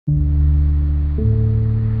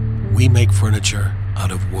We make furniture out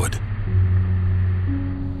of wood.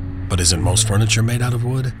 But isn't most furniture made out of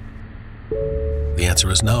wood? The answer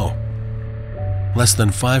is no. Less than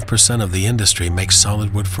 5% of the industry makes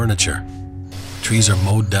solid wood furniture. Trees are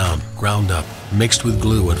mowed down, ground up, mixed with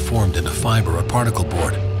glue and formed into fiber or particle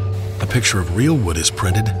board. A picture of real wood is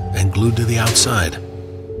printed and glued to the outside.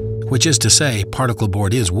 Which is to say, particle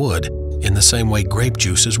board is wood in the same way grape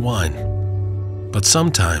juice is wine. But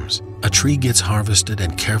sometimes, a tree gets harvested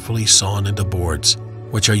and carefully sawn into boards,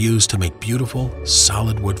 which are used to make beautiful,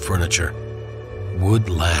 solid wood furniture. Wood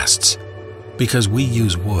lasts. Because we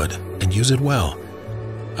use wood and use it well.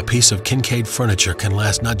 A piece of Kincaid furniture can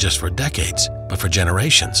last not just for decades, but for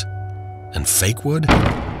generations. And fake wood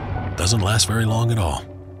doesn't last very long at all.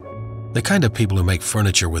 The kind of people who make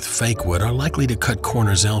furniture with fake wood are likely to cut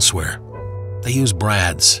corners elsewhere. They use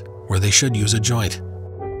brads where they should use a joint.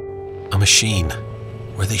 A machine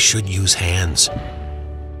where they should use hands.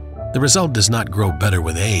 The result does not grow better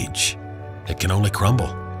with age. It can only crumble.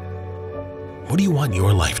 What do you want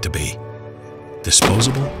your life to be?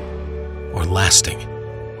 Disposable or lasting?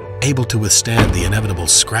 Able to withstand the inevitable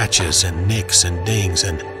scratches and nicks and dings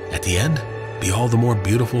and, at the end, be all the more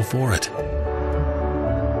beautiful for it?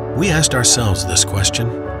 We asked ourselves this question,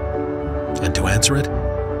 and to answer it,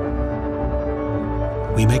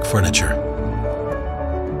 we make furniture.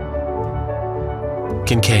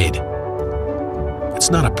 Kincaid. It's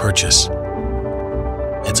not a purchase.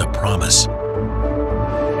 It's a promise.